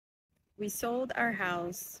We sold our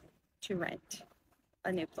house to rent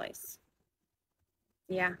a new place.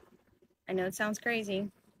 Yeah, I know it sounds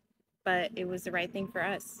crazy, but it was the right thing for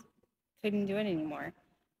us. Couldn't do it anymore.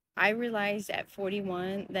 I realized at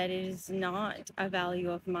 41 that it is not a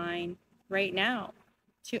value of mine right now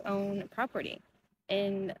to own property.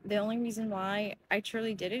 And the only reason why I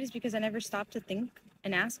truly did it is because I never stopped to think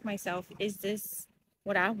and ask myself, is this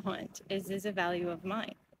what I want? Is this a value of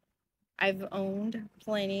mine? I've owned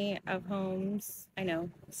plenty of homes. I know,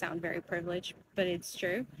 sound very privileged, but it's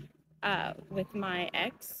true. With my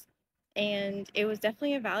ex, and it was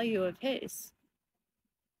definitely a value of his.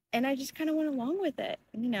 And I just kind of went along with it.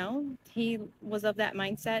 He was of that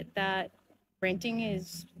mindset that renting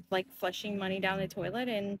is like flushing money down the toilet,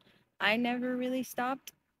 and I never really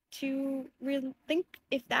stopped to really think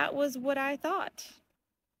if that was what I thought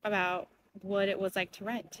about what it was like to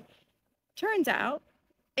rent. Turns out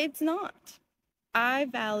it's not. I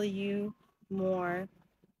value more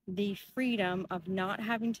the freedom of not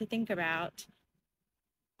having to think about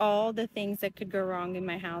all the things that could go wrong in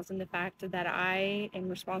my house and the fact that I am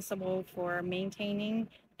responsible for maintaining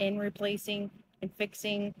and replacing and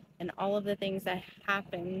fixing and all of the things that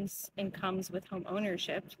happens and comes with home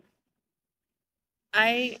ownership.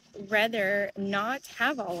 I rather not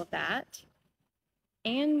have all of that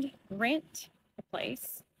and rent a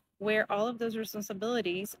place where all of those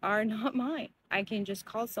responsibilities are not mine. I can just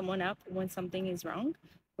call someone up when something is wrong,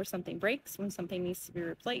 or something breaks, when something needs to be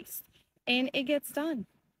replaced, and it gets done.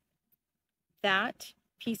 That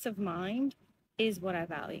peace of mind is what I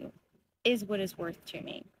value, is what is worth to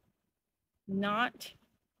me, not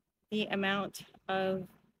the amount of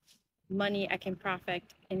money I can profit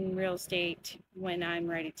in real estate when I'm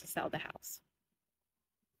ready to sell the house.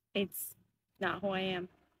 It's not who I am,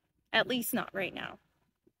 at least not right now.